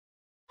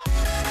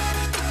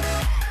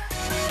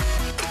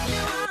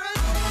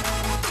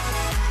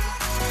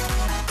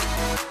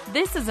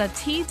This is a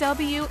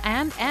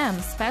TW&M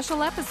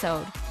special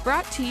episode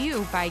brought to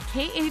you by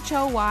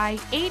KHOY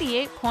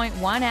 88.1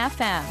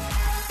 FM.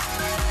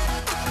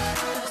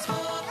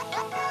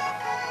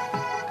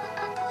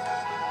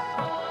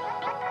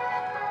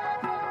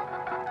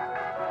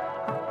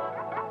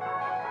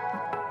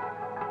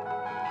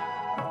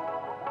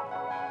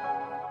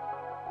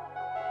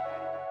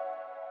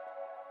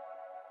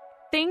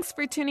 Thanks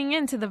for tuning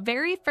in to the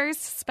very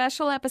first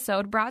special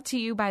episode brought to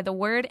you by The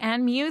Word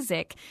and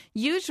Music.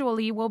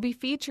 Usually, we'll be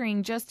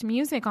featuring just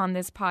music on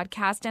this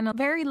podcast and a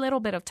very little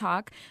bit of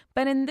talk,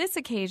 but in this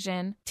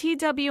occasion,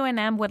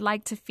 TW&M would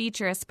like to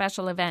feature a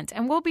special event,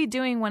 and we'll be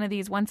doing one of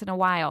these once in a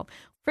while.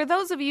 For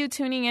those of you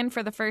tuning in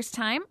for the first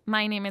time,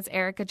 my name is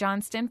Erica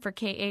Johnston for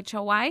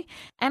KHOY,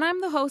 and I'm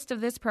the host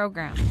of this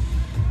program.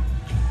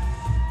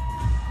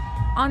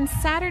 On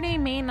Saturday,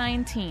 May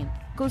 19th,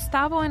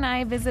 Gustavo and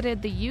I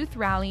visited the youth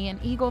rally in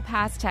Eagle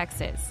Pass,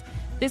 Texas.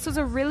 This was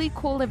a really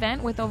cool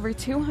event with over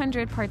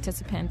 200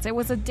 participants. It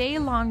was a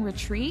day-long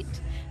retreat,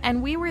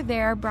 and we were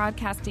there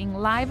broadcasting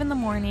live in the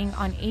morning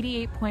on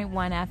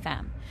 88.1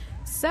 FM.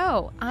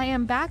 So, I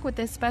am back with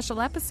this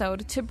special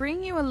episode to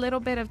bring you a little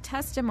bit of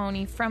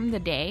testimony from the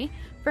day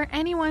for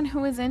anyone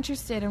who is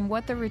interested in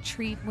what the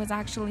retreat was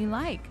actually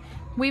like.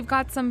 We've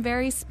got some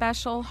very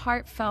special,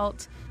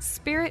 heartfelt,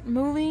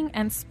 spirit-moving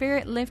and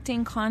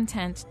spirit-lifting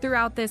content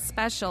throughout this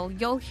special.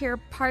 You'll hear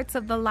parts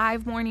of the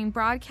live morning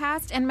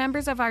broadcast and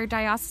members of our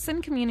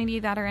diocesan community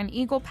that are in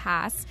Eagle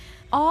Pass,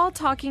 all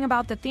talking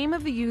about the theme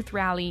of the youth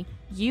rally,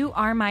 You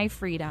Are My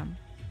Freedom.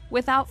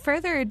 Without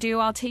further ado,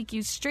 I'll take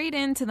you straight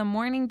into the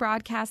morning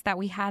broadcast that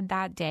we had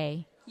that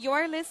day.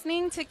 You're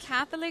listening to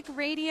Catholic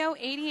Radio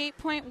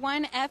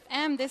 88.1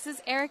 FM. This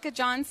is Erica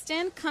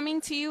Johnston coming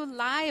to you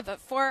live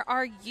for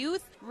our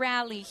youth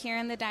rally here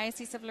in the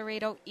Diocese of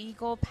Laredo,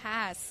 Eagle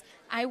Pass.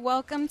 I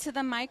welcome to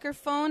the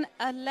microphone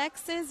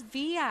Alexis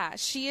Villa.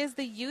 She is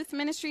the Youth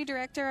Ministry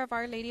Director of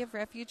Our Lady of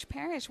Refuge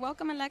Parish.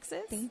 Welcome,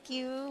 Alexis. Thank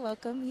you.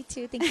 Welcome, you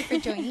too. Thank you for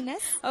joining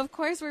us. Of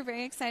course, we're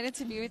very excited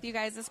to be with you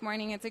guys this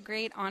morning. It's a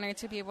great honor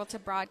to be able to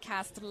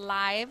broadcast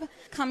live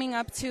coming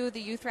up to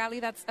the youth rally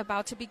that's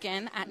about to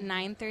begin at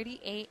 9:30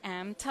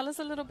 a.m. Tell us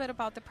a little bit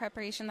about the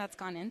preparation that's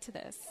gone into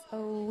this.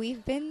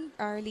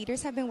 Our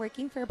leaders have been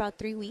working for about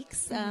 3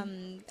 weeks.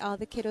 Mm-hmm. All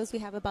the kiddos, we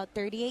have about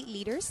 38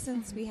 leaders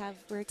since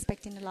we're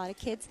expecting a lot of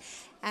kids,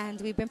 and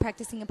we've been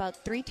practicing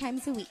about 3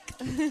 times a week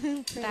for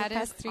that the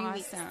past is 3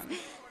 awesome.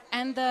 weeks.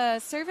 And the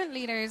servant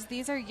leaders,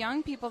 these are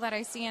young people that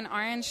I see in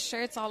orange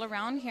shirts all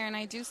around here. And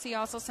I do see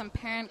also some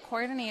parent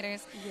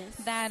coordinators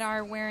that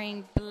are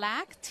wearing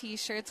black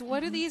T-shirts.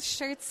 What do these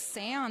shirts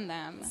say on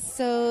them?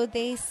 So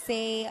they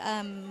say,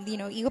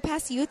 Eagle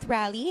Pass Youth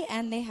Rally,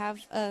 and they have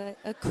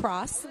a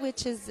cross,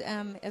 which is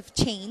of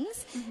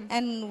chains.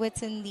 And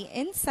what's in the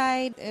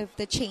inside of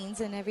the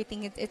chains and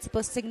everything, it's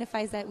supposed to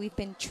signify that we've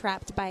been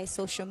trapped by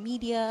social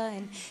media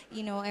and,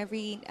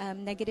 every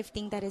negative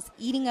thing that is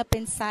eating up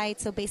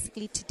inside. So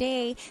basically today,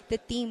 the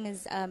theme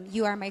is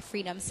You Are My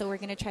Freedom, so we're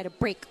going to try to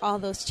break all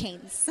those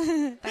chains.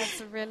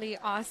 That's really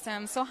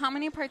awesome. So how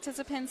many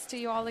participants do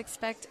you all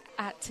expect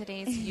at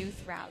today's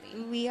youth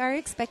rally? We are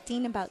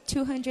expecting about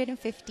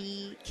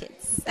 250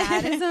 kids.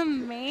 That is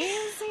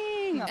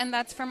amazing. And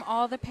that's from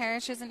all the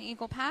parishes in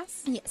Eagle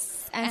Pass?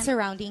 Yes, and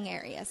surrounding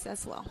areas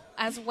as well.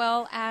 As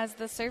well as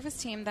the service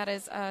team that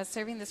is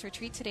serving this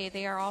retreat today.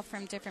 They are all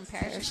from different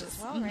parishes as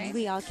well, right?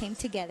 We all came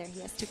together,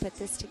 to put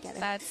this together.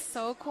 That's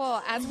so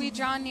cool. As we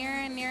draw nearer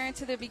and nearer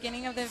to the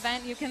beginning of the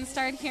event, you can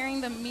start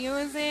hearing the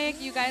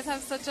music. You guys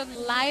have such a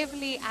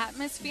lively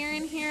atmosphere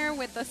in here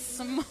with the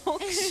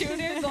smoke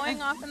shooter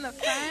going off in the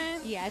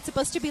front. Yeah, it's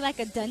supposed to be like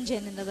a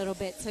dungeon in a little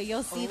bit, so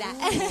you'll see that.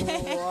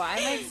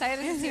 I'm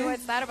excited to see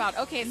what's that about.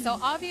 Okay, so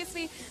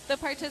obviously the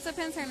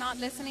participants are not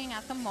listening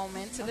at the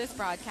moment to this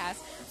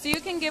broadcast, so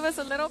you can give us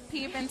a little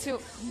peep into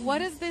what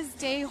does this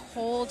day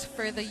hold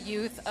for the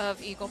youth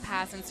of Eagle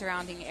Pass and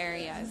surrounding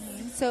areas.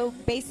 So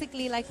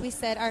basically, like we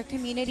said, our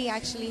community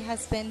actually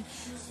has been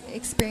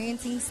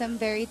experiencing some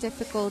very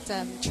difficult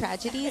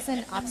tragedies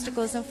and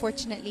obstacles,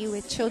 unfortunately,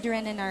 with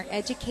children and our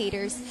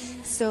educators.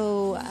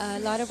 So a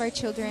lot of our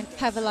children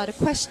have a lot of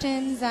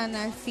questions and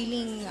are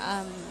feeling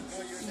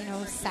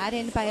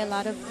saddened by a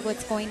lot of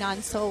what's going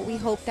on. So we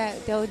hope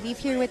that they'll leave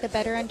here with a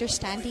better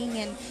understanding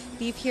and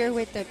leave here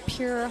with a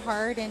purer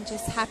heart and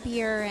just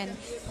happier, and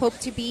hope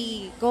to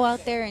go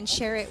out there and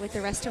share it with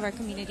the rest of our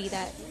community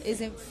that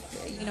isn't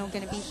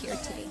going to be here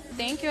today.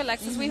 Thank you,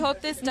 Alexis. We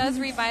hope this does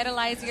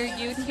revitalize your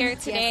youth here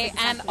today. Yes,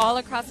 exactly. And all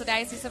across the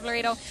Diocese of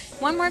Laredo.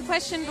 One more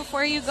question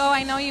before you go.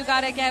 I know you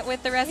got to get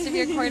with the rest of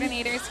your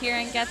coordinators here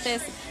and get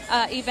this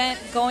event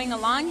going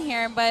along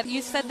here, but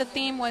you said the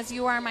theme was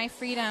You Are My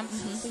Freedom.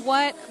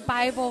 What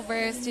Bible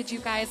verse did you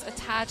guys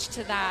attach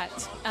to that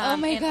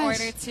in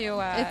order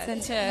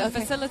to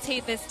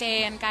facilitate this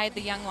day and guide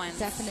the young ones?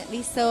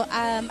 Definitely. So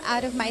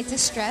out of my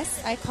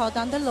distress, I called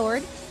on the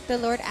Lord. The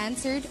Lord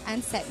answered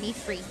and set me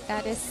free.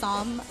 That is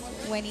Psalm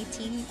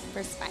 118,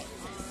 verse 5.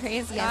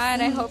 Praise Yes.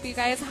 God. I hope you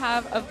guys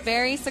have a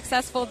very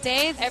successful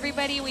day.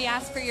 Everybody, we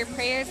ask for your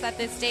prayers that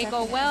this day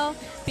go well.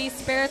 Be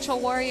spiritual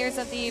warriors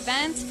of the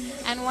event.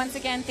 And once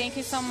again, thank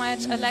you so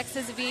much,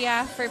 Alexis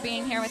Villa, for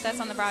being here with us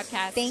on the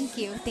broadcast. Thank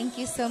you. Thank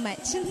you so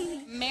much.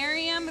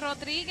 Miriam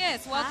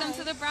Rodriguez, welcome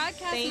to the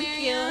broadcast, Thank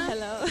Miriam. you.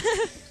 Hello.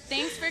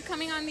 Thanks for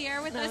coming on the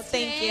air with us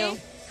thank today. you.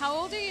 How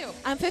old are you?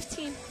 I'm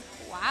 15.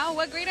 Wow,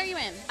 what grade are you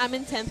in? I'm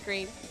in 10th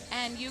grade.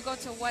 And you go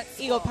to what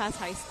school? Eagle Pass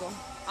High School.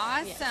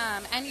 Awesome.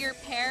 Yes. And your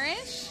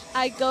parish?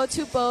 I go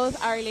to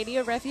both Our Lady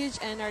of Refuge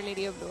and Our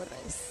Lady of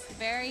Lourdes.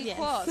 Very Yes.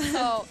 cool.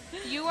 So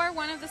you are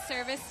one of the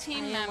service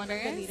team I am members. one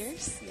of the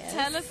leaders. Yes.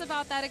 Tell us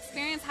about that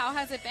experience. How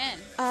has it been?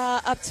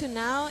 Up to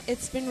now,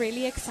 it's been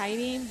really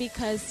exciting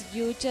because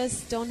you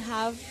just don't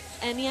have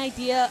any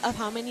idea of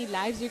how many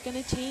lives you're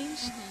going to change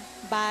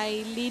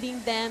by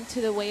leading them to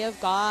the way of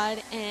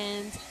God.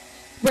 And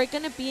we're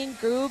going to be in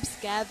groups,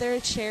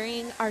 gathered,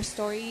 sharing our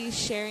stories,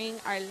 sharing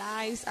our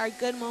lives, our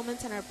good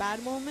moments and our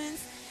bad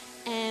moments.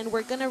 And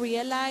we're going to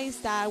realize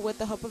that with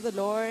the help of the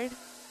Lord,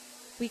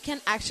 we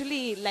can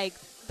actually, like,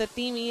 the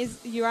theme is,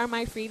 you are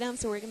my freedom,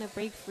 so we're going to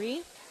break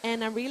free.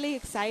 And I'm really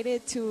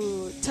excited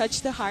to touch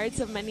the hearts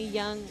of many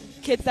young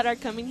kids that are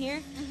coming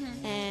here.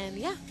 And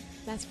yeah,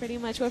 that's pretty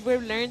much what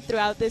we've learned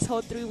throughout this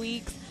whole 3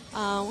 weeks,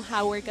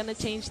 how we're going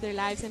to change their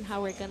lives and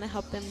how we're going to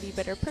help them be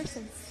better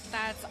persons.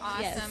 That's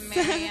awesome, Yes.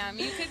 Miriam.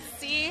 You could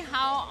see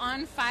how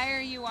on fire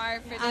you are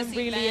for this I'm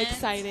really event.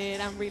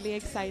 excited. I'm really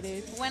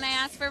excited. When I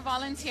asked for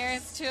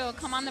volunteers to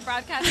come on the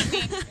broadcast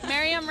with me,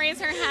 Miriam raised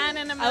her hand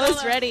in the middle. I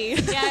was ready.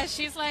 Yeah,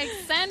 she's like,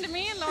 send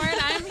me, Lord,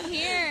 I'm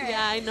here.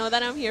 Yeah, I know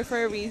that I'm here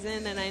for a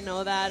reason, and I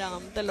know that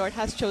the Lord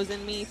has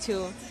chosen me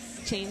to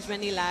change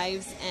many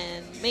lives,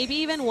 and maybe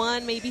even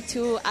one, maybe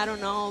two, I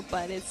don't know,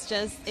 but it's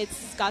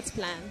God's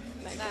plan,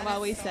 like That I've is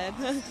always so said.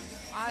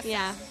 Awesome.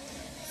 Yeah.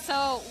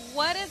 So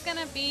what is going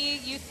to be,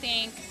 you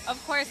think, of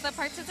course, the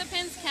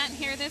participants can't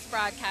hear this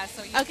broadcast,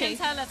 so you Okay. can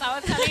tell us. I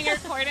was telling your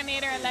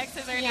coordinator,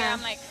 Alexis, earlier, Yeah.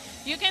 I'm like,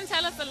 you can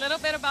tell us a little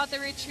bit about the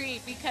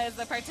retreat because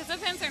the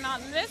participants are not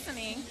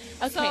listening.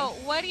 Okay. So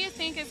what do you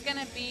think is going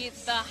to be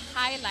the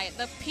highlight,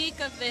 the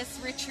peak of this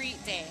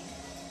retreat day?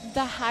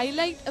 The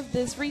highlight of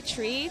this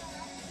retreat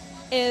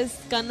is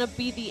gonna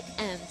be the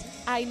end.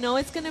 I know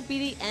it's gonna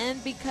be the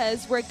end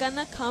because we're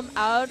gonna come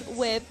out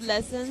with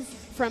lessons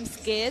from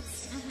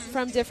skits,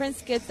 from different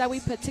skits that we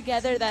put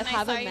together that And I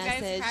have saw a you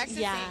guys message.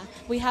 practicing. Yeah,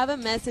 we have a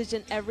message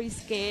in every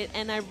skit,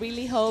 and I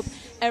really hope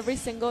every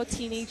single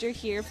teenager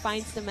here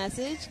finds the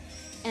message.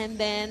 And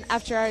then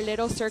after our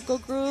little circle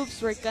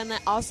groups, we're gonna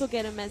also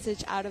get a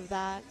message out of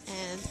that.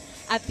 And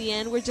at the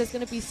end, we're just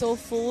gonna be so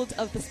full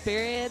of the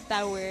Spirit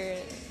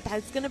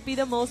that's gonna be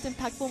the most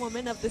impactful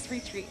moment of this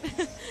retreat.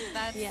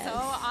 That's Yes. so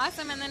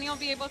awesome. And then you'll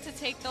be able to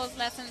take those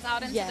lessons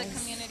out into the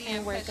community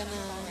and we're push them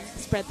gonna forward.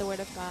 spread the word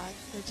of God,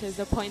 which is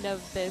the point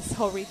of this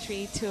whole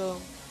retreat, to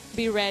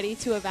be ready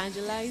to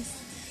evangelize.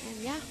 And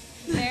yeah.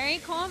 Very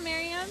cool,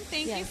 Miriam.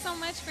 Thank you Yes. so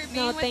much for being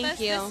No, with thank us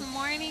you. this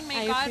morning.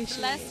 May I God appreciate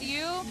bless it.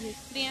 you,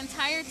 the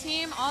entire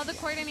team, all the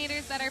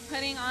coordinators that are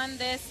putting on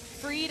this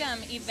freedom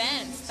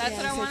event. That's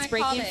what I Yes, want it's to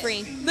call breaking it. free.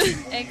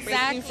 Exactly.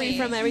 Breaking free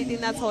from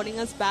everything that's holding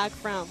us back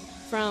from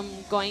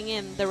going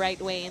in the right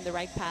way, in the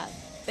right path.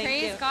 Thank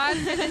Praise you. God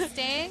for this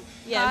day.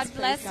 Yes, God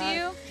bless praise God.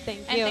 you. Thank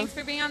And you. thanks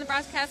for being on the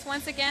broadcast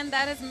once again.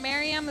 That is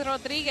Miriam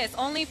Rodriguez,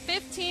 only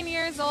 15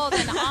 years old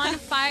and on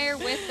fire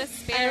with the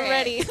Spirit. I'm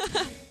ready.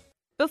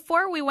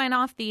 Before we went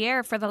off the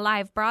air for the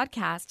live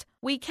broadcast,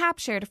 we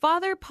captured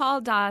Father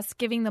Paul Das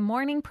giving the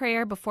morning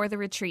prayer before the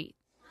retreat.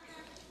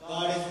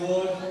 God is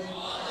good.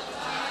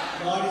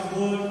 God is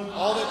good.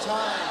 All the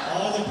time.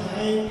 All the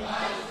time.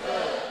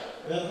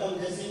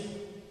 Welcome, Jesse.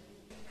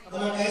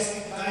 Come on,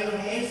 guys. Kind of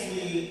hands.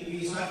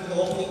 We start with the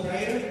opening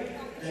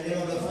prayer. In the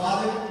name of the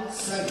Father,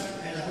 Son,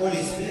 and the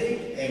Holy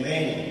Spirit.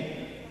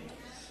 Amen.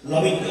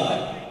 Loving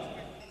God,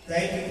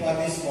 thank you for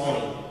this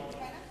morning.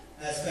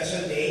 A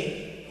special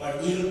day for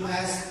Eagle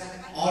Pass,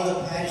 all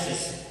the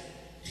parishes,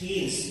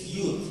 teens,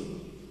 youth,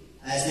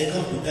 as they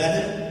come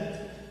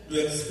together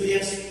to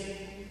experience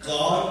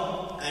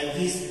God and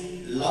His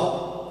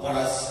love for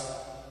us.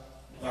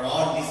 For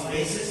all these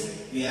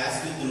graces, we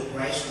ask you through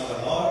Christ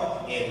our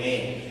Lord.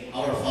 Amen.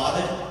 Our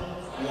Father,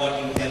 who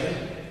art in heaven,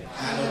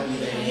 hallowed be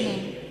thy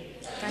name.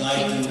 Thy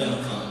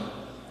kingdom come,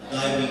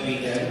 thy will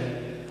be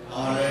done,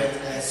 on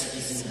earth as it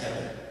is in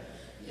heaven.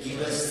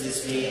 Give us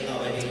this day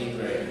our daily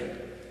bread,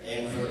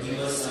 and forgive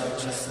us our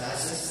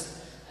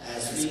trespasses,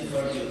 as we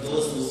forgive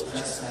those who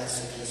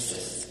trespass against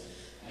us.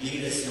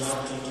 Lead us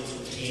not into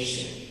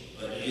temptation,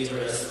 but deliver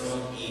us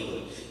from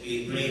evil.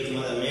 We pray to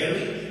Mother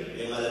Mary.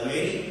 May Mother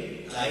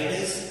Mary guide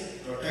us,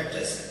 protect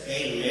us.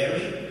 Hail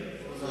Mary,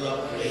 full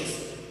of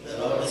grace, the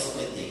Lord is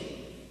with thee.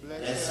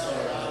 Blessed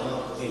art thou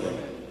among women,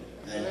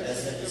 and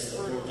blessed is the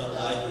fruit of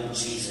thy womb,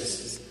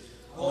 Jesus.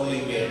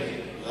 Holy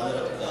Mary, Mother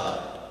of God,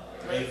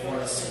 pray for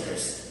us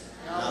sinners,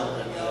 now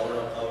and at the hour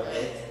of our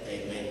death.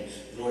 Amen.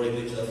 Glory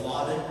be to the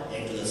Father,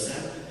 and to the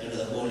Son, and to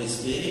the Holy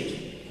Spirit.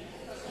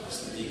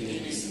 As the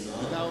beginning is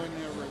now. Now and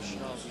ever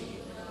shall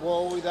be.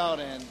 World without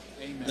end.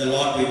 Amen. The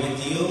Lord be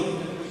with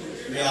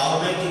you. May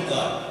Almighty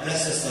God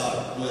bless us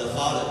all, with the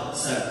Father,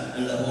 Son,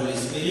 and the Holy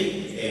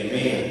Spirit.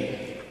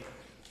 Amen.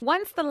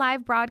 Once the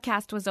live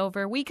broadcast was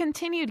over, we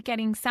continued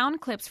getting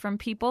sound clips from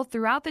people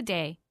throughout the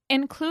day,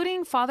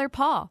 including Father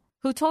Paul,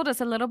 who told us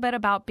a little bit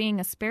about being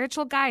a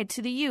spiritual guide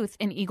to the youth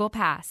in Eagle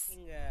Pass.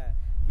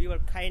 We were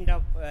kind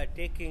of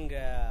taking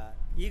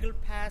Eagle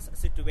Pass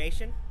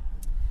situation.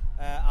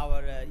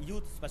 Our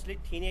youth, especially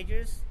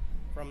teenagers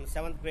from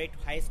 7th grade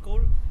to high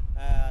school,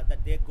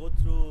 that they go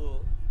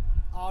through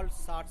all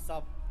sorts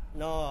of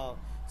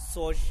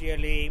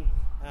socially,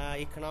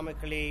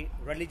 economically,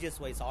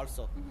 religious-wise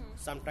also.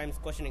 Sometimes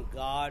questioning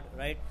God,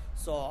 right?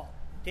 So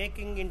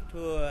taking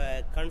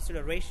into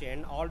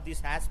consideration all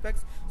these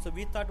aspects, so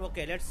we thought,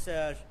 okay, let's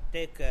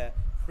take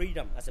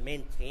freedom as a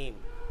main theme.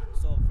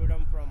 So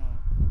freedom from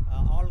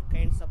all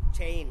kinds of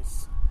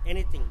chains,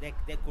 anything they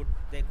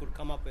could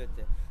come up with,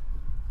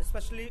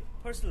 especially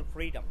personal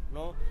freedom,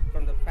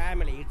 from the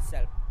family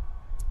itself.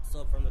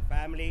 So from the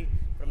family,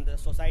 from the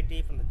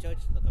society, from the church,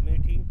 to the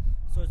community.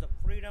 So the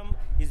freedom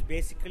is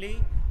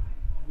basically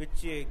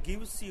which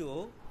gives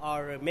you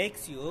or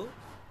makes you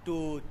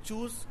to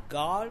choose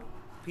God,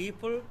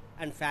 people,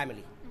 and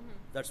family.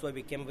 That's why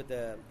we came with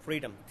the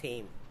freedom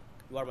theme.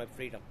 You are my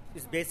freedom.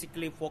 It's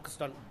basically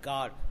focused on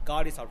God.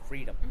 God is our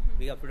freedom.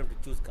 We have freedom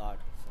to choose God.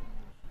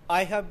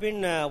 I have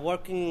been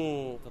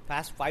working the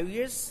past 5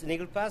 years in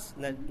Eagle Pass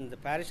in the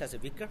parish as a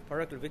vicar,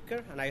 parochial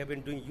vicar, and I have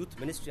been doing youth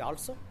ministry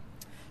also.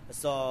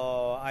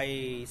 So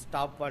I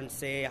stop and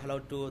say hello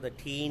to the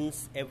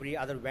teens every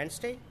other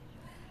Wednesday.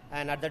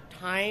 And at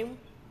times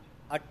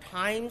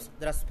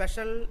there are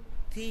special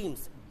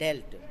themes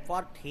dealt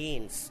for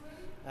teens.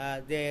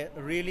 They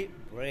really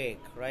break,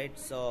 right?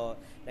 So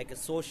like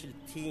social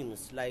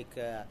themes like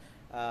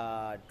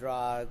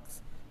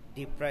drugs,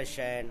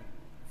 depression,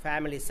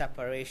 family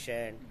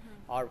separation,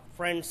 or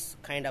friends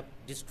kind of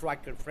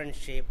distracted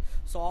friendship.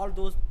 So all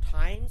those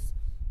times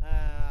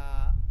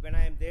when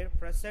I am there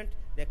present,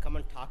 they come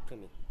and talk to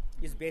me.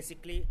 It's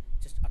basically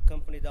just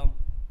accompany them,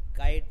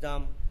 guide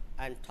them,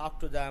 and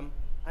talk to them,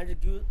 and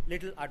give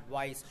little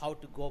advice how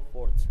to go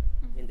forth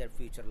in their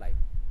future life.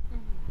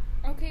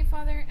 Okay,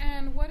 Father,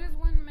 and what is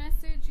one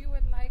message you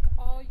would like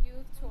all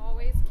youth to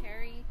always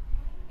carry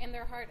in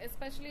their heart,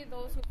 especially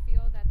those who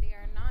feel that they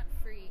are not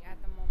free at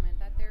the moment,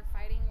 that they're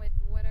fighting with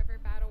whatever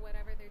battle,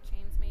 whatever their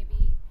chains may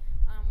be?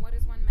 What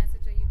is one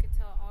message that you could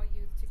tell all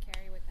youth to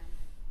carry with them?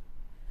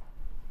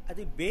 I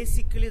think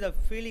basically the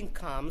feeling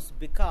comes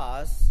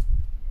because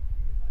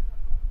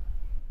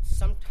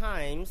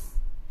sometimes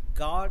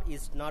God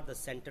is not the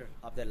center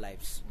of their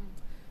lives.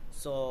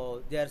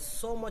 So they are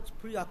so much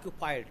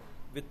preoccupied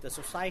with the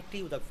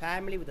society, with the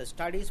family, with the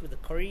studies, with the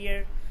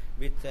career,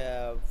 with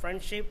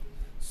friendship.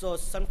 So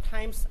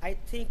sometimes I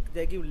think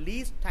they give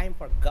least time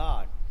for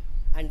God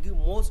and give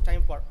most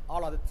time for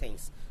all other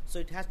things. So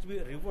it has to be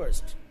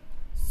reversed.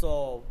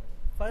 So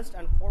first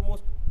and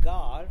foremost,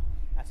 God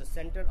as a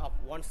center of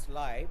one's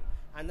life,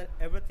 and then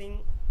everything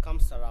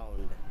comes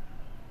around.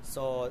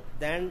 So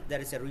then there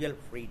is a real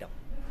freedom.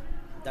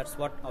 That's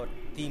what our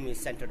theme is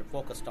centered,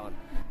 focused on.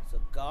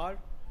 So God,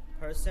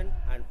 person,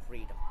 and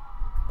freedom,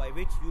 by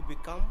which you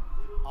become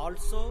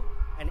also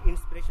an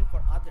inspiration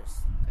for others,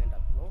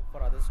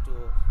 for others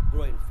to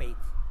grow in faith.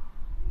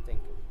 Thank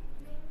you.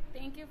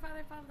 Thank you,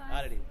 Father Pablo.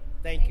 Already.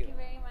 Thank you. Thank you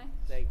very much.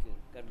 Thank you.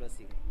 God bless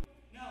you.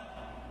 Now,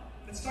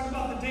 let's talk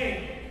about the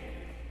day.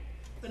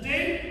 The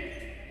day,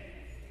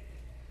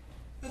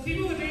 the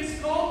theme of the day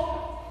is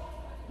called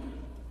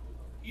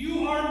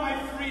You Are My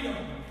Freedom.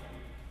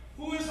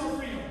 Who is our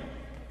freedom?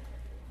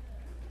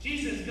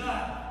 Jesus,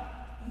 God.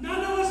 None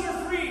of us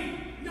are free.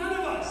 None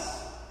of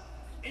us.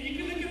 And you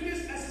can look at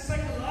this as a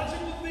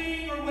psychological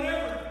thing or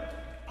whatever.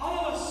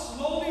 All of us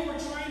slowly we're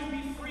trying to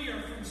be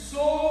freer from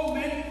so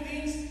many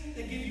things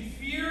that give you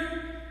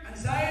fear,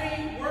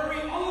 anxiety,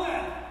 worry, all of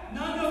that.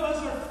 None of us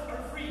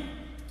are free.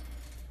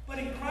 But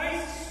in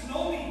Christ,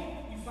 slowly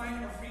we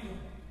find our freedom.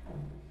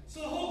 So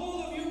the whole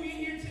goal of you being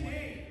here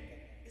today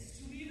is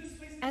to leave this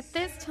place. At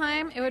this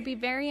time, it would be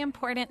very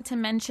important to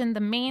mention the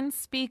main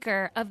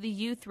speaker of the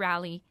youth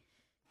rally.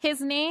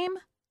 His name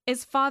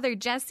is Father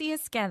Jesse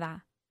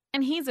Esqueda,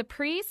 and he's a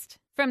priest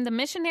from the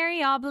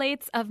Missionary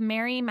Oblates of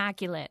Mary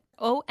Immaculate,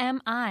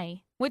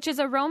 OMI, which is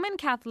a Roman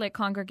Catholic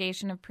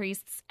congregation of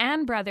priests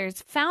and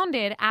brothers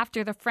founded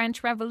after the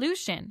French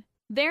Revolution.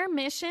 Their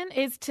mission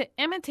is to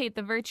imitate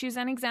the virtues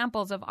and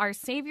examples of our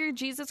Savior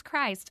Jesus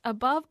Christ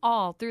above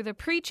all through the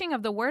preaching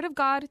of the Word of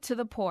God to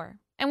the poor.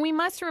 And we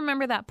must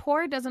remember that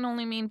poor doesn't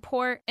only mean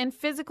poor in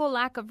physical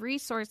lack of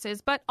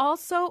resources, but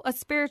also a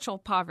spiritual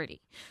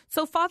poverty.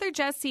 So Father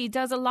Jesse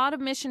does a lot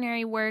of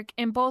missionary work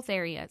in both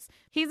areas.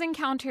 He's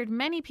encountered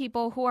many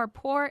people who are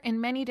poor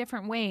in many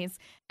different ways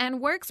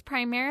and works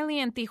primarily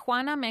in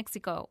Tijuana,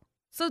 Mexico.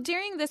 So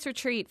during this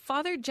retreat,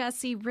 Father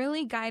Jesse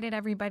really guided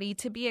everybody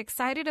to be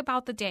excited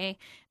about the day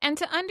and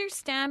to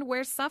understand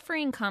where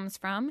suffering comes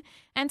from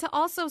and to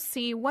also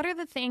see what are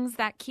the things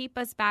that keep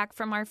us back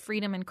from our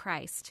freedom in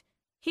Christ.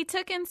 He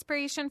took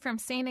inspiration from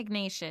St.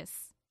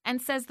 Ignatius and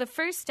says the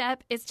first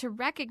step is to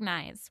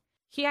recognize.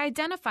 He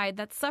identified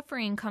that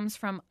suffering comes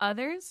from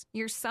others,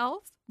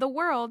 yourself, the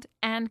world,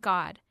 and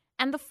God.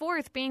 And the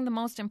fourth being the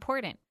most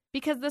important,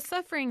 because the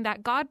suffering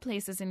that God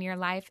places in your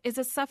life is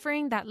a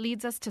suffering that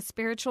leads us to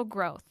spiritual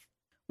growth.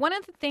 One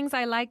of the things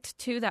I liked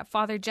too that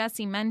Father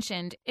Jesse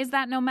mentioned is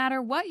that no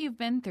matter what you've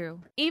been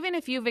through, even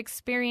if you've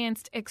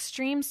experienced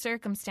extreme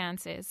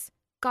circumstances,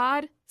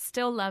 God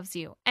still loves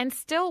you and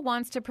still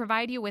wants to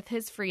provide you with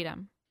His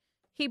freedom.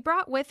 He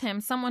brought with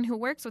Him someone who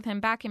works with Him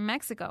back in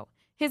Mexico.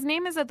 His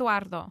name is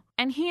Eduardo,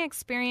 and he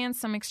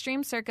experienced some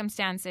extreme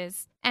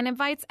circumstances and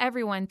invites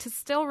everyone to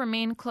still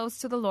remain close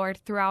to the Lord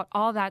throughout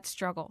all that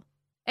struggle.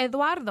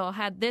 Eduardo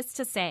had this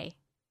to say.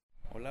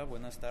 Hola,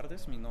 buenas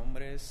tardes. Mi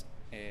nombre es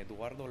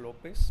Eduardo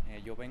López.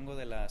 Yo vengo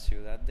de la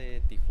ciudad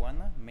de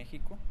Tijuana,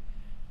 México,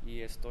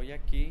 y estoy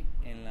aquí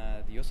en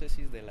la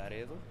Diócesis de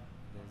Laredo.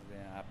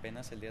 Desde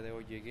apenas el día de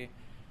hoy llegué.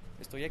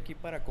 Estoy aquí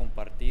para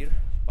compartir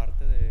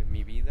parte de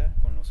mi vida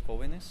con los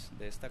jóvenes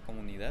de esta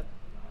comunidad.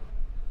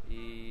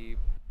 Y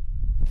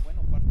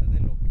bueno, parte de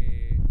lo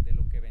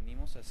que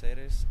venimos a hacer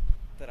es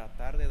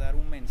tratar de dar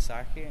un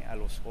mensaje a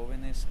los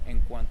jóvenes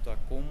en cuanto a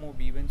cómo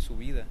viven su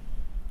vida.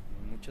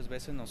 Muchas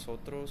veces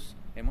nosotros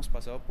hemos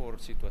pasado por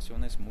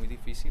situaciones muy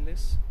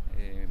difíciles,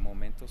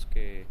 momentos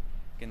que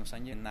nos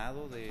han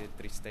llenado de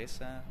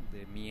tristeza,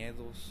 de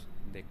miedos,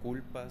 de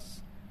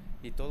culpas,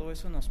 y todo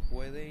eso nos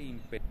puede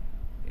impedir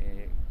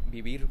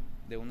vivir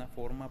de una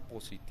forma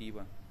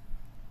positiva.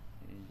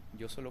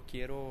 Yo solo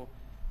quiero,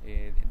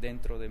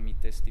 dentro de mi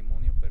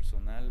testimonio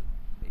personal,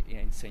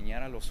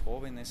 enseñar a los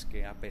jóvenes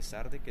que a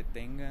pesar de que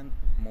tengan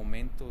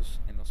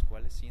momentos en los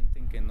cuales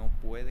sienten que no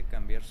puede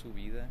cambiar su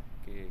vida,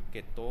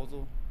 que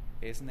todo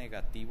es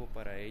negativo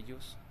para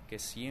ellos, que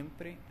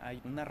siempre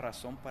hay una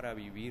razón para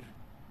vivir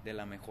de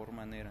la mejor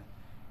manera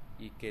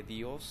y que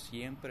Dios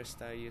siempre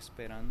está ahí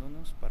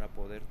esperándonos para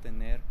poder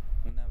tener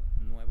una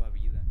nueva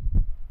vida.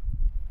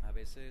 A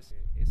veces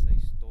esa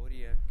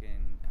historia que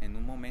en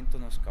un momento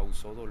nos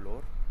causó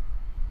dolor,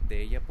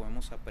 de ella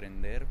podemos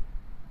aprender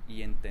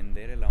y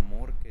entender el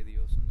amor que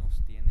Dios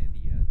nos tiene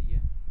día a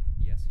día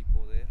y así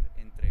poder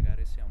entregar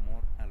ese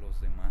amor a los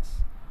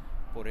demás.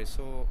 Por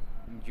eso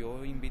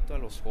yo invito a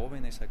los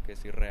jóvenes a que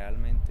si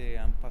realmente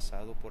han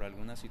pasado por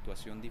alguna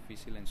situación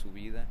difícil en su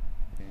vida,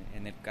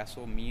 en el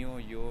caso mío,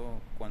 yo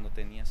cuando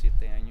tenía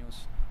 7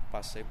 años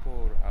pasé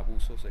por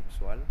abuso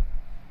sexual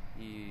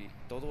y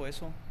todo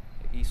eso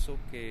hizo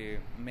que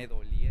me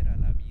doliera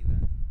la vida.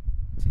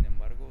 Sin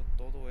embargo,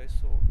 todo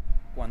eso,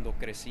 cuando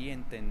crecí,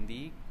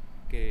 entendí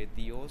que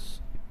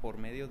Dios, por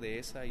medio de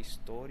esa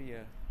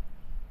historia,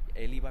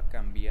 Él iba a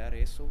cambiar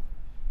eso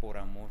por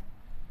amor.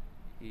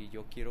 Y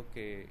yo quiero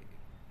que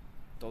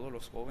todos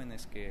los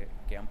jóvenes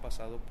que han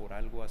pasado por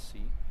algo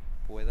así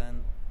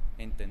puedan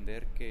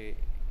entender que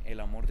el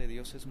amor de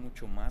Dios es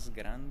mucho más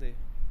grande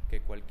que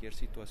cualquier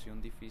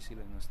situación difícil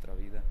en nuestra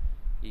vida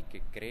y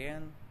que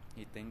crean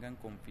y tengan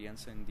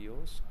confianza en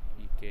Dios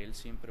y que Él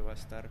siempre va a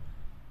estar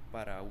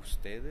para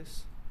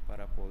ustedes,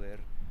 para poder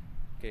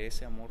que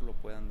ese amor lo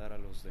puedan dar a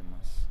los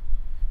demás.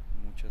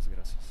 Muchas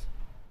gracias.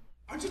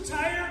 Aren't you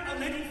tired of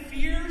letting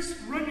fears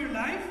run your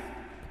life?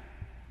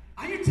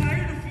 Are you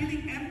tired of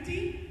feeling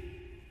empty?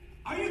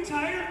 Are you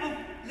tired of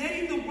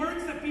letting the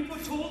words that people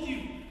told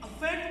you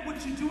affect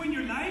what you do in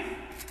your life?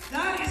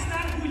 That is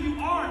not who you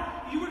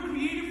are. You were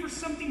created for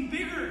something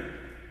bigger.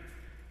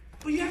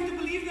 But you have to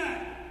believe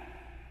that.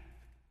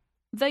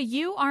 The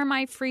You Are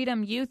My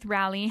Freedom Youth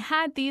Rally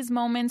had these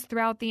moments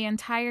throughout the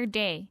entire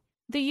day.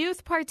 The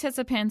youth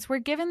participants were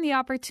given the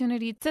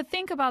opportunity to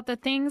think about the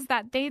things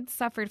that they'd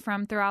suffered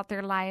from throughout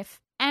their life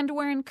and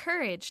were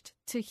encouraged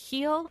to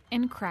heal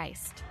in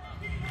Christ.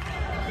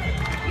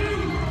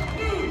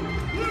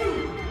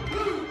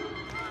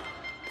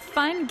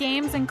 Fun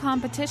games and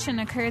competition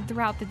occurred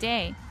throughout the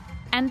day.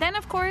 And then,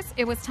 of course,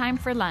 it was time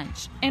for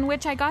lunch, in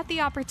which I got the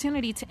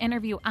opportunity to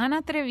interview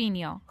Ana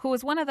Trevino, who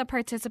was one of the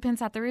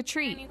participants at the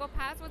retreat. In Eagle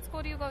Pass, what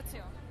school do you go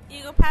to?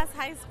 Eagle Pass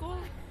High School.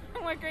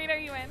 What grade are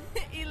you in?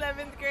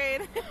 11th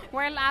grade.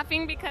 We're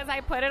laughing because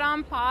I put it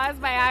on pause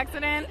by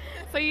accident,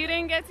 so you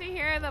didn't get to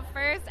hear the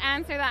first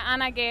answer that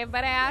Ana gave.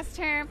 But I asked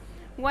her,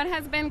 what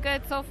has been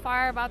good so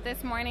far about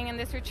this morning and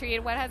this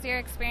retreat? What has your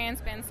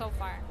experience been so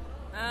far?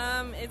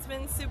 It's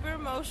been super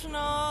emotional.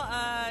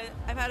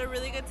 I've had a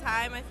really good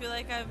time. I feel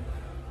like I've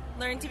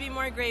learned to be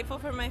more grateful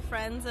for my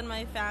friends and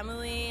my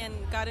family and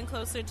gotten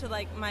closer to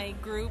like my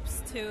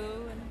groups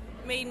too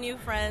and made new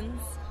friends.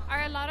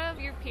 Are a lot of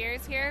your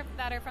peers here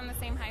that are from the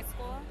same high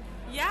school?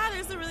 Yeah,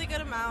 there's a really good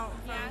amount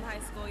from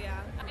high school,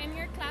 yeah. In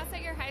your class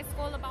at your high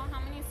school, about how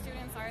many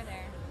students are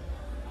there?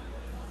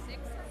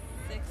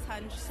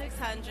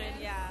 600,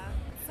 yeah.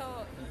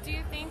 So do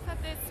you think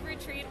that this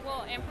retreat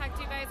will impact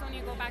you guys when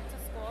you go back to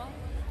school?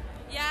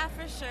 Yeah,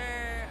 for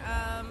sure.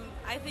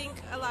 I think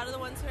a lot of the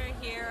ones who are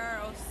here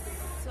are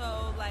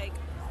also like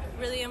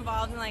really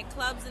involved in like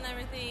clubs and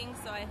everything.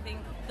 So I think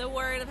the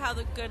word of how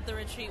good the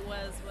retreat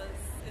is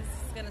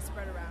going to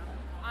spread around.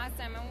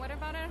 Awesome. And what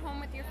about at home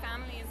with your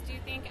families? Do you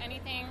think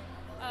anything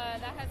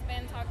that has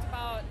been talked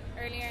about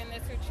earlier in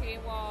this retreat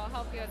will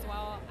help you as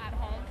well at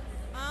home?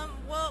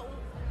 Well,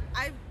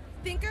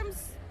 think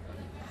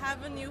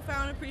have a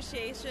newfound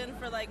appreciation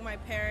for like my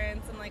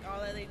parents and like all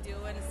that they do,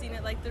 and seen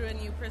it like through a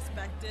new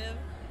perspective.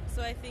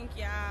 So I think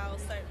I'll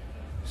start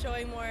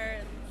showing more.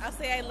 I'll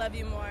say I love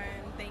you more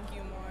and thank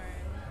you more.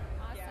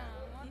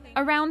 Awesome.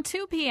 Around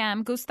 2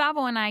 p.m.,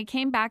 Gustavo and I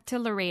came back to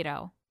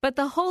Laredo, but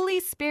the Holy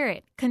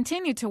Spirit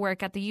continued to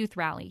work at the youth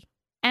rally.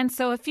 And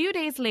so a few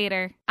days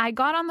later, I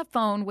got on the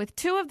phone with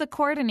two of the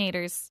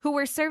coordinators who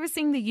were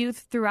servicing the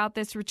youth throughout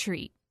this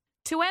retreat.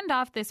 To end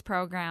off this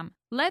program,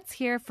 let's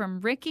hear from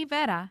Ricky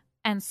Vera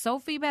and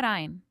Sophie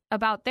Berain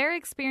about their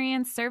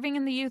experience serving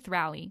in the youth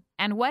rally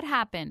and what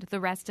happened the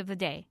rest of the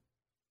day.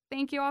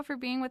 Thank you all for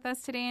being with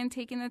us today and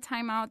taking the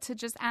time out to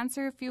just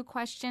answer a few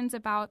questions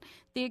about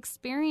the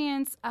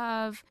experience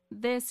of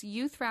this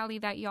youth rally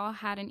that y'all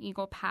had in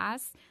Eagle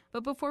Pass.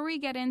 But before we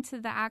get into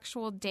the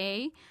actual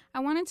day, I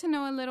wanted to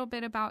know a little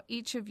bit about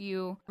each of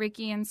you,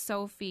 Ricky and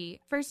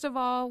Sophie. First of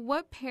all,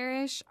 what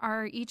parish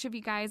are each of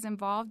you guys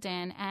involved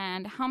in,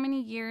 and how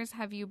many years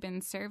have you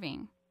been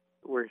serving?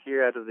 We're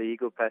here out of the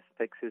Eagle Pass,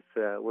 Texas.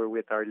 We're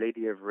with Our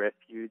Lady of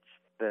Refuge,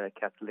 the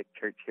Catholic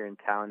Church here in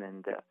town,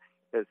 and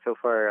so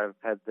far I've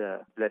had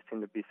the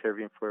blessing to be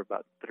serving for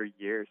about 3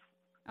 years.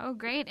 Oh,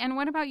 great. And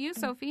what about you,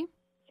 Sophie?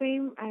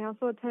 Same. I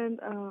also attend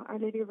Our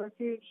Lady of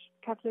Refuge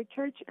Catholic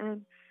Church,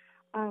 and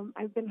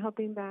I've been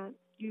helping that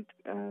youth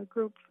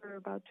group for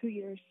about 2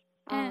 years.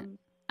 I'm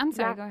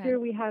sorry, go ahead. Last year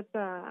we had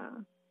the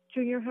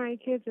junior high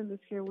kids, and this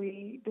year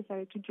we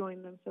decided to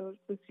join them. So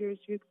this year's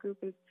youth group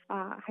is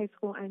high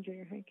school and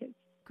junior high kids.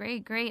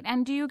 Great, great.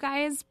 And do you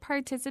guys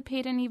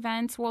participate in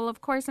events? Well,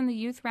 of course, in the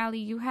youth rally,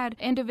 you had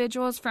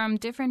individuals from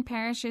different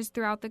parishes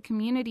throughout the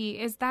community.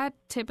 Is that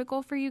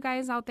typical for you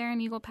guys out there in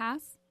Eagle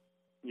Pass?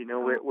 You know,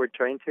 we're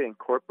trying to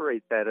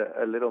incorporate that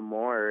a little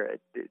more.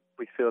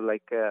 We feel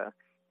like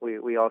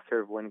we all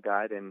serve one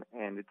God, and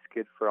it's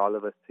good for all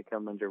of us to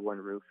come under one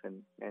roof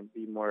and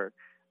be more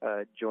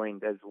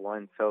joined as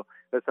one. So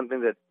that's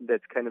something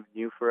that's kind of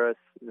new for us.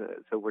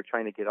 So we're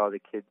trying to get all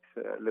the kids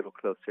a little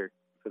closer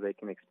so they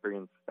can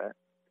experience that.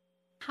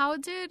 How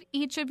did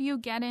each of you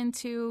get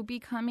into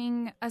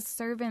becoming a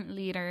servant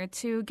leader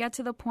to get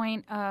to the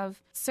point of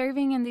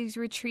serving in these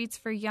retreats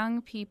for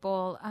young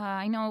people?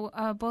 I know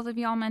both of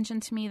y'all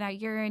mentioned to me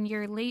that you're in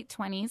your late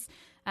 20s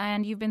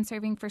and you've been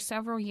serving for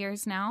several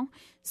years now.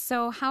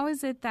 So how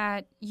is it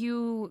that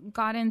you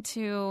got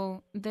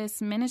into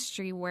this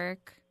ministry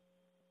work?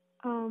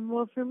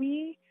 Well, for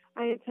me,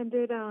 I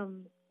attended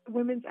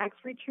Women's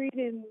Acts Retreat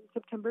in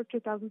September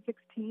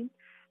 2016.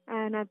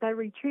 And at that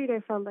retreat, I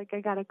felt like I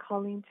got a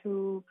calling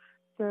to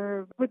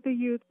serve with the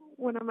youth.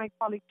 One of my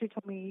colleagues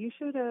told me, you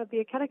should be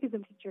a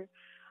catechism teacher.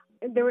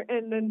 And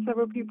then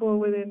several people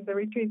within the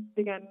retreat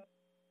began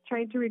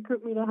trying to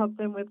recruit me to help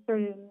them with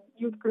certain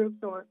youth groups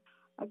or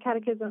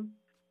catechism.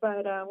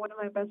 But one of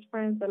my best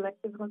friends,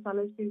 Alexis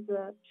Gonzalez,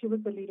 she was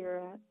the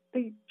leader at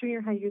the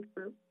junior high youth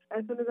group.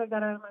 As soon as I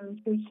got out of my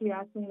retreat, she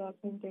asked me that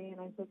same day, and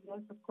I said,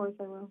 yes, of course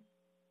I will.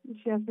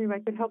 She asked me if I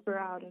could help her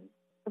out, and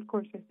of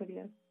course I said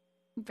yes.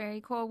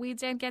 Very cool. We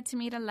did get to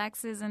meet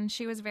Alexis, and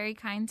she was very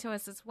kind to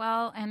us as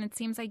well. And it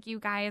seems like you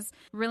guys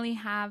really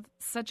have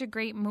such a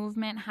great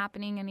movement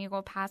happening in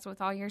Eagle Pass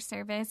with all your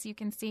service. You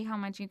can see how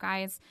much you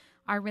guys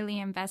are really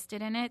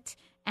invested in it.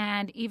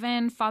 And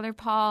even Father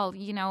Paul,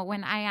 you know,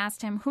 when I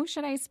asked him, who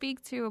should I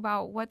speak to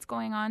about what's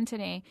going on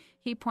today?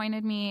 He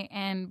pointed me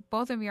in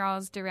both of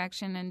y'all's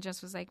direction and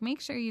just was like,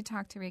 make sure you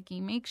talk to Ricky,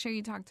 make sure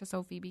you talk to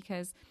Sophie,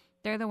 because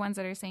they're the ones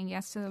that are saying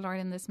yes to the Lord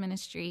in this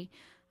ministry.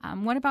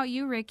 What about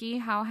you, Ricky?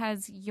 How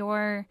has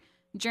your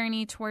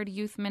journey toward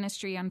youth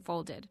ministry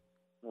unfolded?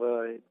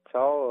 Well, it's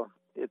all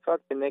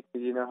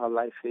connected. You know how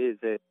life is.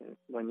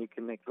 When you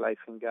connect life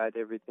and God,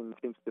 everything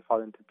seems to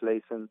fall into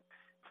place. And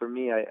for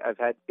me, I've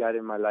had God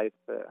in my life,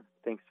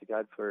 thanks to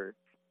God, for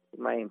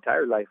my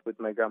entire life, with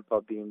my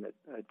grandpa being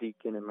a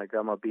deacon and my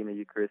grandma being a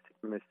Eucharistic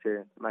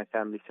minister, my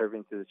family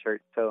serving to the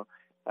church. So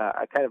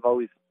I kind of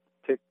always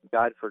took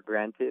God for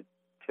granted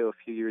till a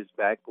few years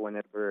back,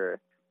 whenever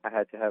I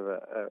had to have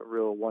a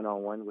real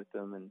one-on-one with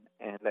him, and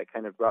that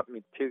kind of brought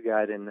me to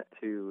God and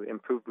to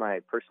improve my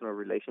personal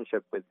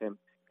relationship with him.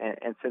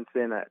 And since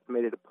then, I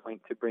made it a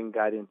point to bring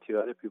God into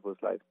other people's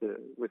lives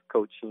with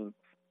coaching,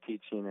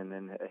 teaching, and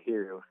then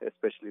here,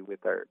 especially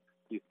with our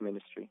youth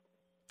ministry.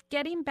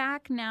 Getting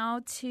back now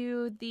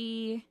to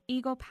the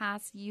Eagle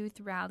Pass Youth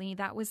Rally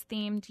that was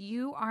themed,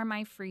 You Are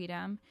My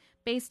Freedom,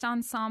 based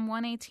on Psalm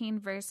 118,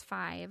 verse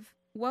 5.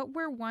 What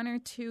were one or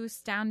two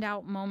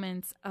standout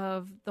moments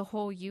of the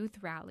whole youth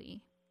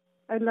rally?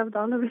 I loved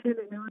all of it, and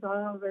it was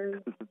all very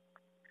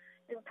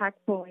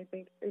impactful, I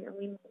think. I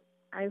mean,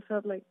 I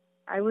felt like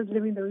I was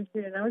living the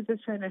retreat, and I was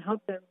just trying to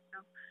help them.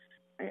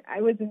 You know?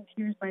 I was in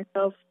tears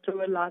myself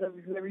through a lot of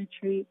the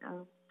retreat,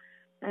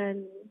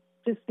 and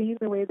just seeing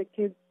the way the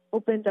kids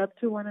opened up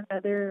to one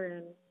another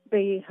and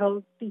they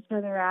helped each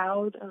other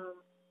out.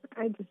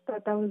 I just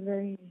thought that was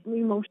very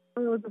emotional.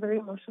 It was a very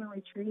emotional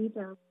retreat.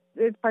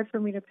 It's hard for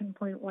me to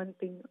pinpoint one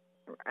thing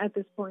at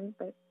this point,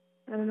 but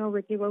I don't know,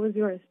 Ricky, what was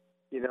yours?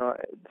 You know,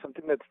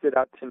 something that stood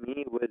out to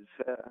me was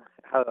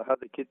how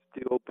the kids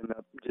do open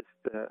up just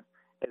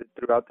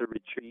throughout the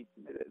retreat,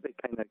 they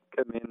kind of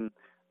come in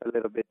a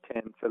little bit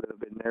tense, a little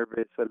bit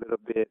nervous, a little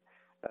bit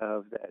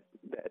of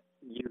that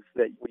youth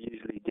that we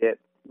usually get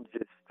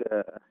just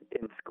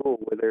in school,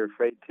 where they're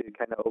afraid to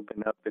kind of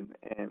open up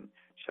and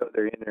show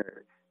their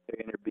inner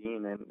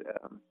being. And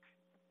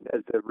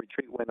as the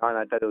retreat went on,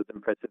 I thought it was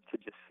impressive to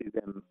just see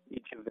them,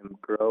 each of them,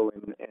 grow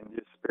and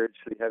just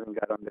spiritually having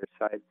God on their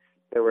side,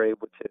 they were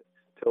able to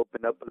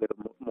open up a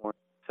little more.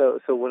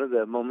 So one of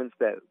the moments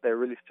that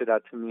really stood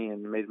out to me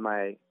and made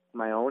my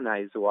own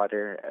eyes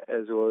water,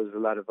 as well as a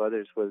lot of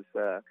others, was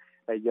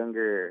a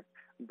younger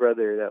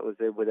brother that was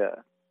able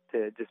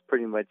to just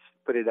pretty much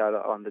put it out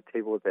on the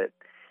table that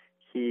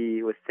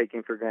he was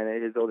taking for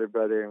granted his older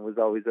brother and was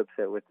always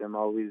upset with him,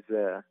 always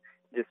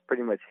just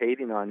pretty much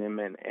hating on him.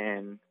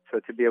 And so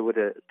to be able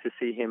to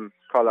see him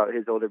call out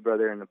his older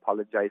brother and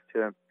apologize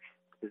to him,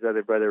 his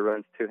other brother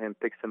runs to him,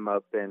 picks him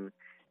up, and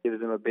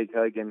gives him a big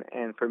hug.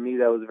 And for me,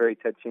 that was very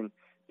touching,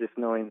 just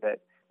knowing that,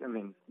 I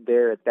mean,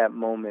 there at that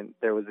moment,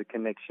 there was a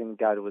connection.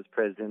 God was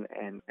present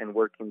and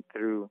working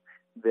through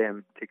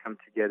them to come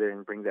together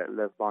and bring that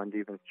love bond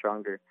even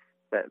stronger.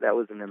 That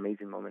was an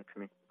amazing moment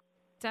to me.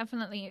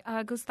 Definitely.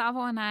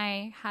 Gustavo and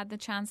I had the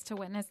chance to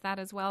witness that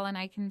as well, and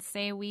I can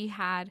say we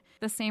had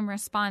the same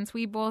response.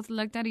 We both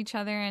looked at each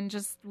other and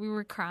we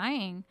were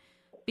crying,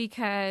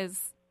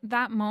 because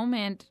that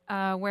moment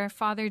where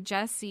Father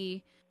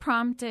Jesse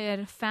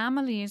prompted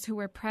families who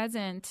were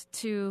present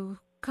to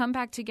come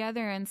back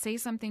together and say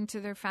something to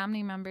their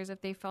family members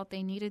if they felt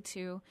they needed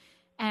to.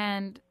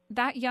 And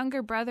that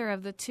younger brother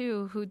of the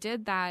two who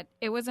did that,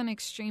 it was an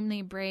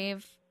extremely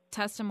brave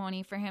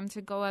testimony for him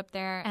to go up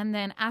there and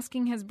then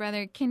asking his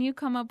brother, can you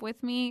come up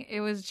with me?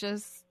 It was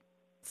just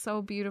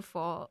so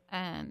beautiful.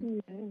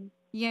 And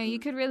yeah, you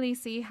could really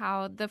see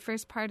how the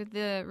first part of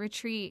the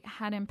retreat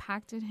had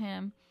impacted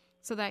him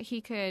so that he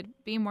could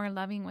be more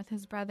loving with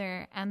his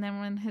brother. And then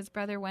when his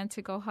brother went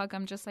to go hug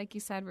him, just like you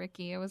said,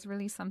 Ricky, it was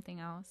really something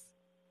else.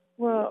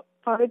 Well,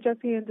 Father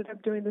Jesse ended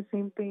up doing the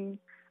same thing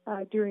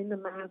during the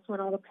Mass when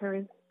all the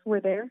parents were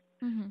there.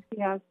 Mm-hmm.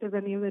 He asked if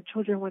any of the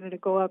children wanted to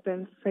go up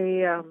and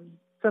say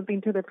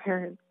something to their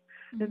parents.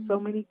 Mm-hmm. And so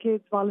many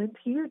kids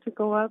volunteered to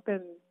go up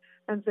and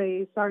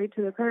say sorry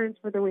to their parents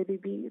for the way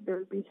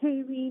they're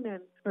behaving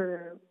and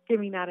for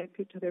giving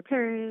attitude to their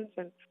parents.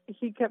 And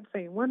he kept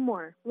saying, one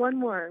more,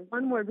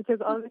 because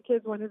all the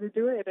kids wanted to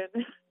do it.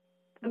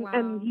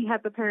 And he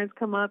had the parents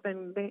come up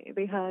and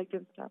they hugged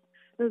and stuff.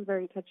 It was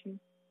very touching.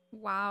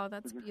 Wow,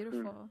 that's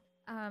beautiful.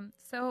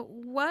 So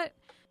what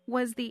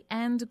was the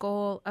end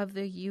goal of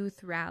the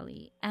youth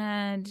rally?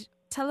 And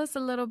tell us a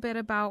little bit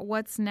about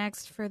what's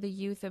next for the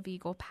youth of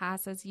Eagle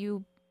Pass as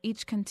you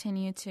each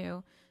continue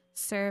to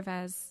serve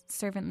as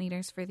servant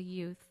leaders for the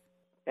youth.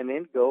 An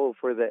end goal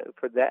for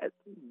that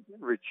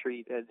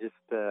retreat, just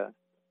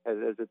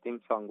as the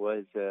theme song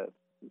was,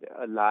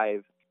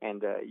 Alive,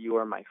 and You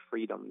Are My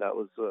Freedom. That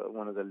was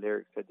one of the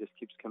lyrics that just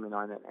keeps coming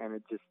on, and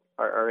it just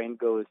our end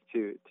goal is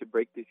to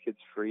break these kids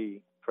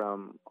free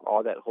from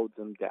all that holds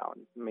them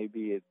down.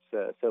 Maybe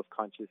it's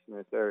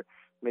self-consciousness, or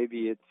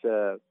maybe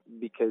it's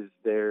because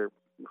they're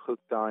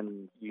hooked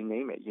on, you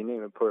name it,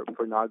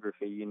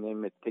 pornography, you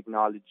name it,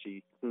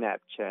 technology,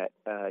 Snapchat,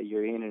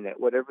 your internet,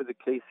 whatever the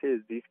case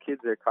is. These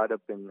kids are caught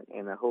up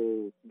in a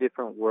whole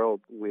different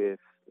world with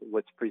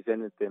what's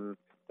presented them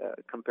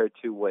compared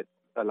to what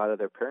a lot of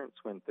their parents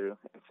went through.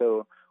 And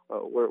so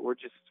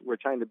we're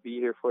trying to be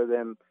here for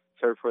them,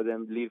 serve for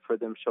them, lead for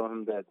them, show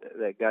them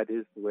that God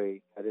is the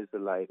way, God is the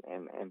light,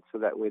 and so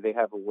that way they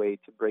have a way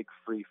to break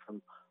free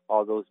from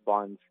all those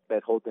bonds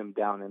that hold them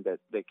down and that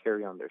they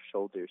carry on their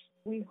shoulders.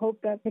 We hope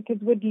that the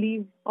kids would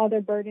leave all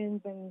their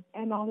burdens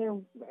and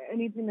all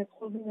anything that's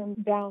holding them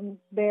down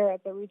there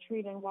at the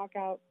retreat and walk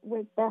out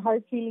with their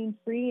heart feeling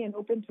free and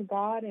open to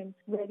God and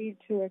ready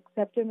to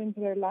accept Him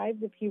into their lives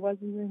if He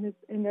wasn't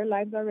in their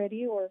lives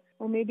already, or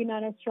maybe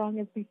not as strong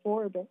as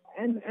before. But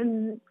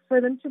and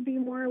for them to be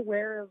more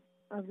aware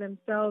of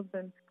themselves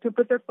and to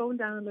put their phone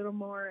down a little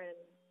more and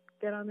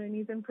get on their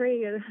knees and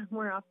pray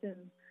more often.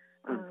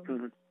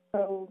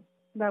 So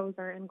that was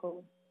our end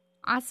goal.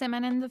 Awesome.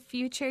 And in the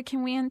future,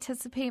 can we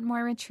anticipate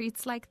more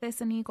retreats like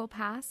this in Eagle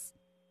Pass?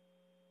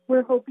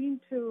 We're hoping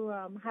to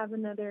have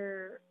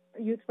another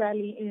youth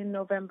rally in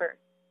November.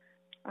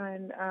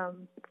 And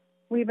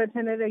we've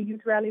attended a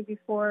youth rally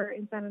before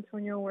in San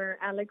Antonio where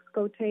Alex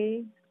Gote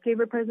gave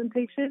a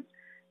presentation,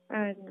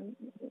 and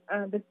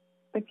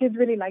the kids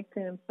really liked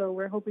him. So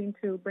we're hoping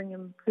to bring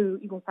him to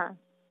Eagle Pass.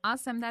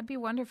 Awesome. That'd be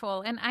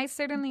wonderful. And I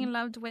certainly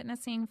loved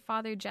witnessing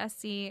Father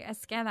Jesse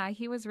Esqueda.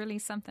 He was really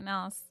something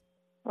else.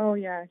 Oh,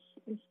 yeah.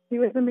 He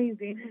was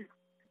amazing.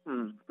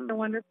 A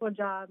wonderful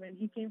job. And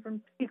he came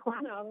from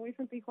Tijuana, all the way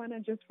from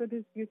Tijuana, just for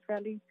this youth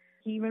rally.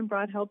 He even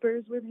brought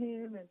helpers with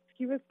him. And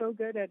he was so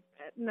good at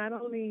not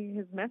only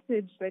his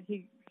message that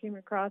he came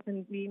across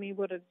and being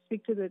able to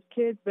speak to the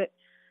kids, but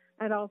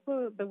at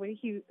also the way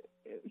he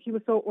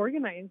was so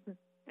organized.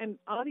 And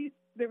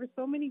there were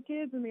so many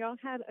kids, and they all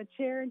had a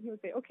chair, and he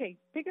would say, okay,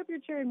 pick up your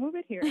chair and move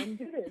it here, and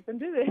do this, and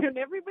do this. And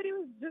everybody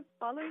was just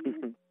following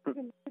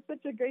him.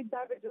 such a great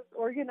job at just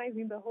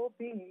organizing the whole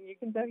thing. You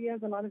can tell he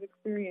has a lot of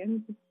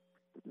experience.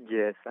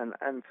 Yes, and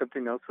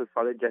something else with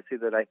Father Jesse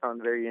that I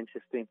found very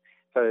interesting.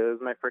 So it was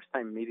my first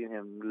time meeting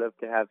him. Love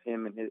to have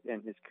him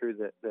and his crew,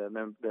 the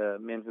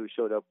men who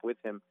showed up with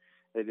him.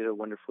 They did a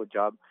wonderful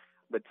job.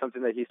 But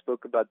something that he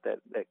spoke about that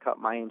caught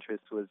my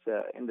interest was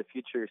in the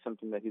future,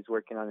 something that he's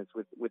working on is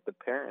with the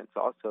parents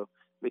also,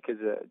 because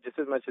just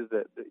as much as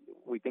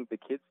we think the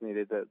kids need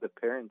it, the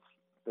parents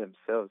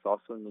themselves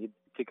also need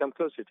to come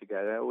closer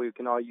together. We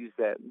can all use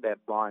that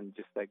bond,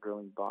 just that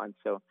growing bond.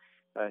 So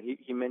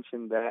he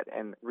mentioned that,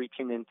 and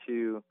reaching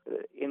into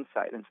the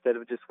inside instead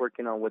of just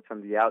working on what's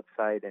on the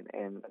outside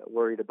and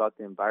worried about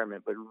the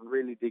environment, but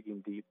really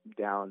digging deep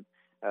down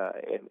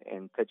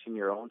and touching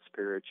your own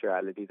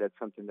spirituality. That's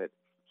something that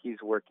he's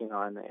working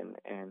on,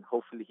 and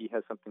hopefully he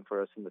has something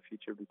for us in the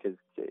future, because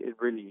it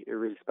really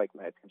spiked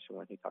my attention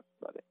when he talked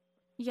about it.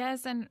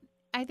 Yes, and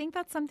I think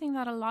that's something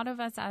that a lot of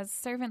us as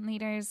servant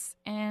leaders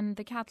in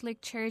the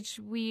Catholic Church,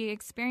 we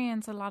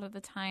experience a lot of the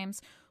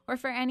times, or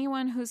for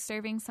anyone who's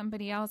serving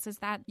somebody else, is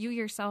that you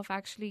yourself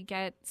actually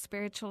get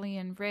spiritually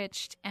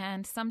enriched.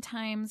 And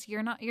sometimes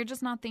you're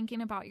just not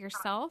thinking about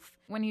yourself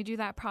when you do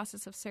that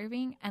process of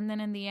serving. And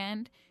then in the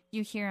end,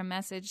 you hear a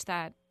message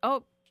that,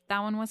 oh, that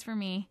one was for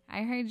me.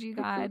 I heard you,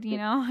 God,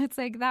 it's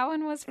like that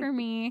one was for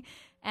me.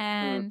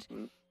 And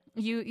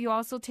you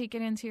also take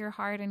it into your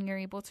heart, and you're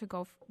able to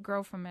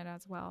grow from it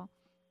as well.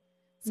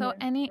 So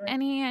any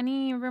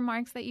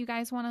remarks that you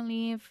guys want to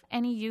leave,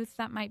 any youth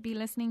that might be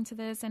listening to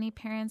this, any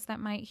parents that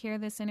might hear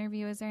this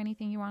interview, is there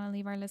anything you want to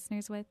leave our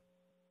listeners with?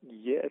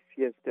 Yes,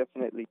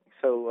 definitely.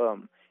 So,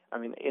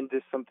 in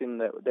this, something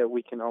that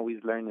we can always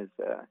learn is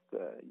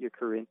your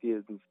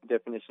Corinthians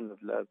definition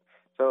of love.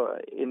 So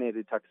in it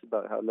talks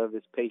about how love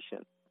is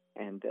patient,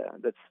 and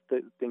that's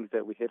the things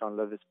that we hit on.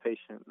 Love is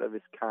patient, love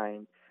is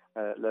kind,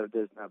 love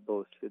does not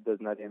boast, it does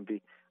not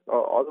envy.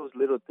 All those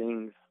little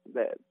things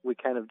that we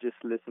kind of just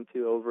listen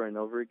to over and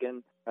over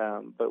again,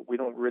 but we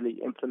don't really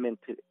implement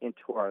it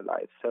into our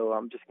lives. So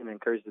I'm just going to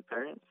encourage the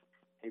parents,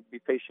 be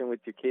patient with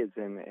your kids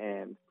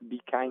and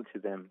be kind to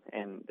them.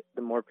 And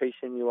the more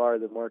patient you are,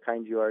 the more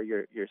kind you are,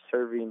 you're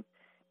serving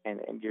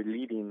and you're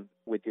leading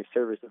with your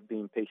service of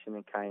being patient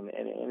and kind.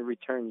 And in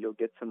return, you'll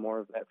get some more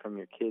of that from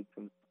your kids.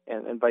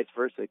 And vice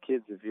versa,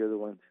 kids, if you're the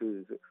one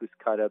who's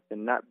caught up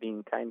in not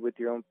being kind with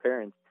your own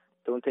parents,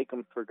 don't take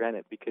them for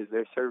granted, because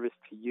their service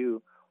to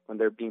you when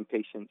they're being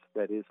patient,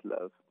 that is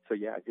love. So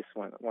I just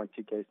want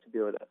you guys to be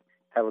able to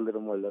have a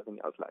little more love in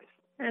your life.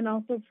 And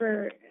also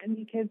for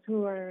any kids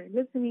who are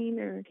listening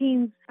or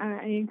teens,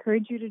 I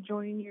encourage you to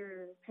join your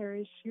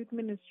parish youth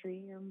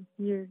ministry.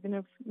 You're going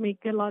to make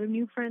a lot of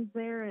new friends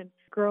there and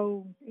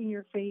grow in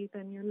your faith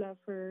and your love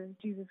for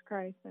Jesus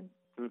Christ.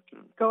 And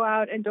go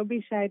out and don't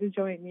be shy to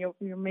join.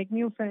 You'll make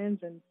new friends,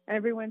 and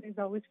everyone is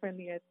always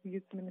friendly at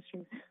youth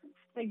ministry,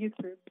 at youth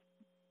group.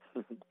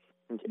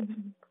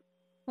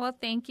 Well,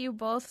 thank you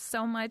both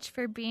so much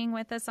for being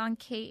with us on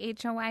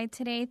KHOI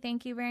today.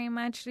 Thank you very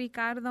much,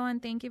 Ricardo,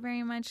 and thank you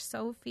very much,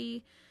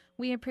 Sophie.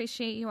 We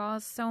appreciate you all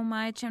so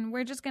much, and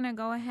we're just going to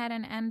go ahead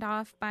and end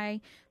off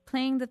by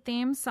playing the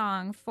theme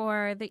song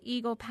for the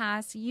Eagle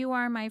Pass You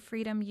Are My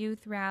Freedom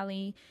Youth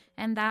Rally,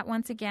 and that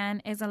once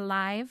again is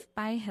Alive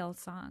by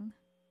Hillsong.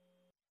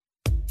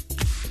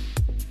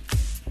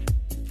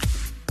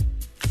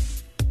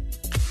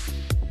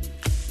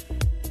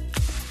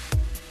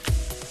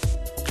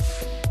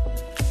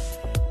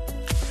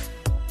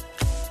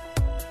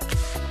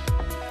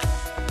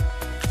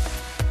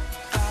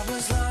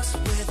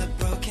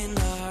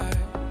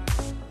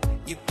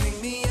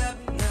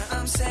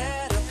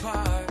 Set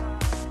apart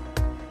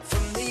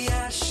from the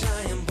ash,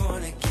 I am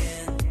born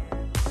again,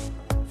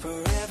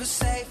 forever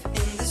safe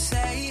in the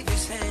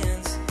Savior's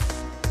hands.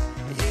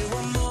 You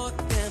are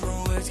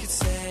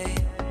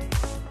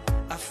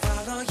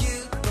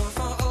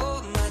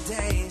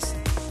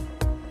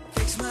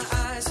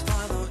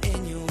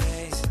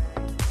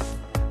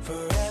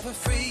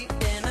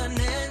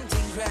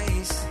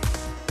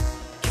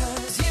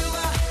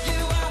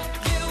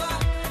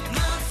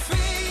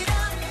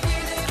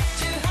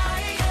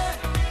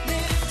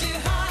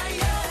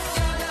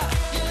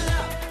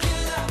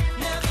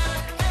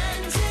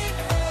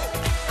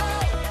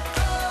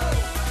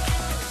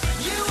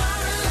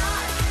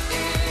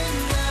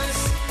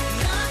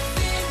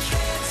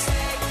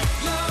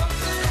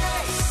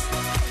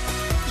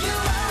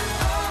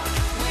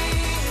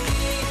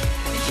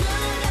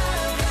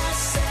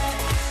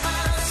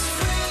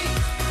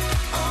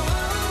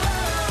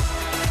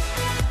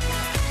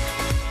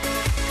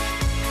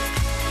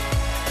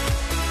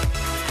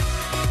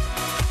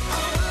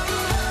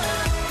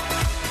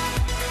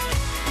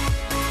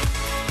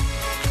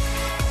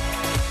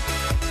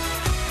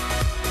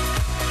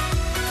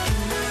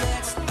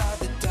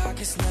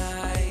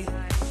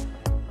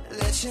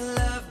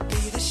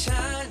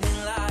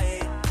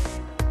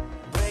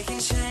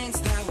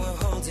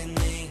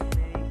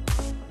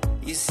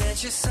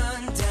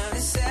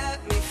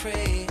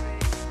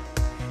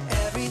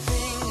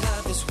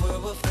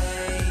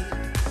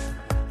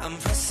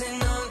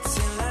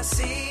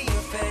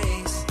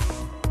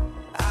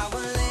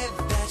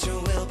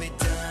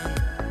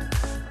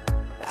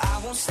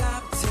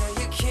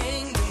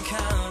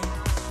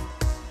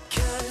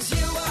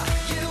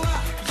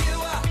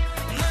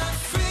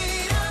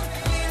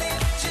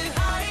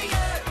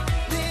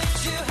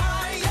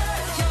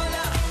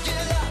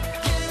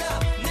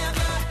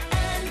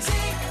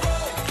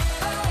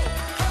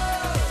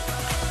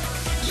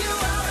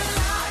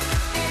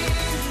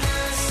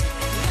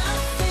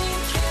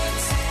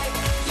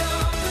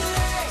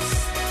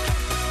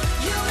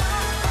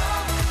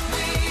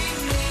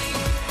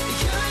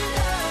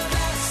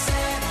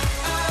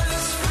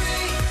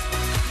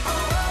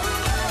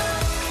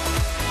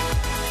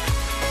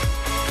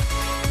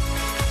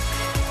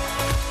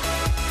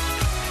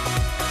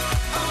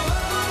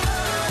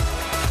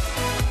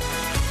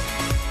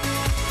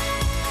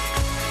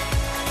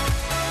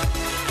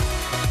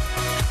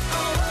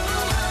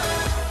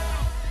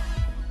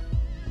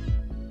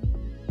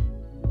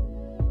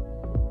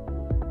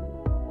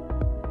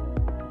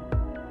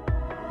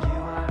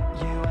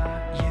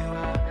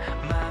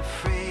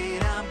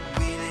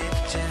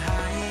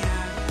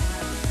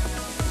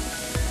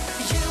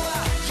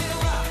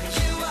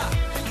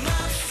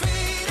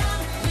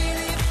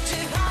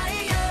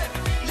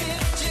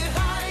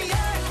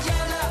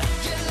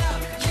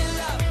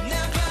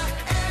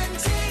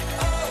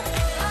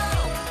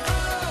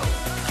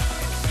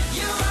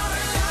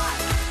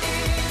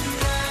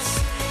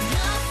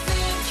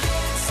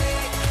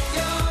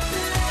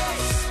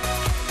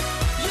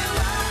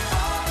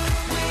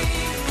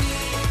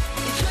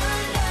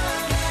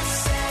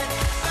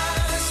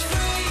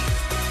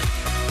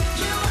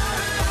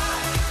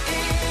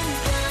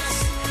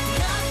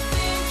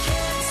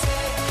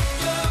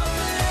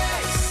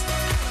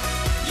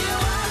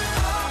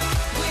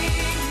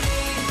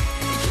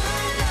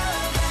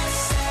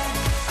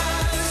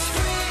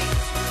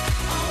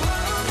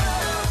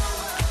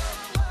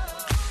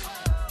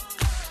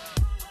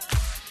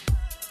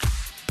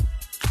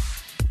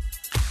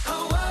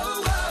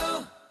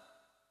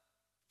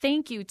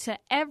Thank you to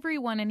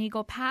everyone in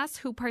Eagle Pass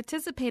who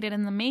participated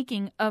in the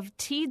making of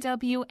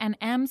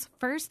TW&M's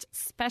first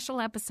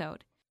special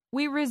episode.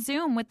 We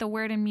resume with the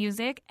Word and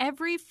Music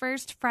every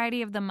first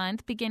Friday of the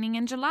month beginning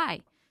in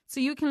July,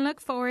 so you can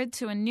look forward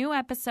to a new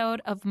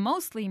episode of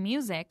Mostly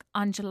Music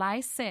on July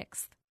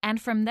 6th,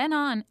 and from then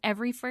on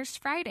every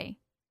first Friday.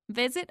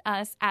 Visit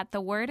us at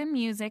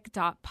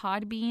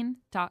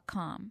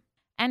thewordandmusic.podbean.com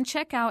and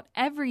check out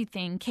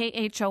everything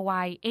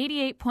KHOY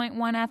 88.1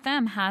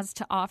 FM has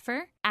to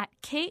offer at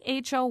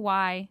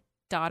KHOY.org.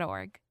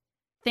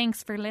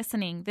 Thanks for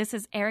listening. This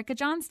is Erica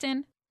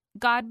Johnston.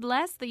 God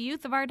bless the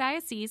youth of our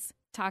diocese.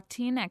 Talk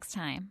to you next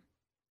time.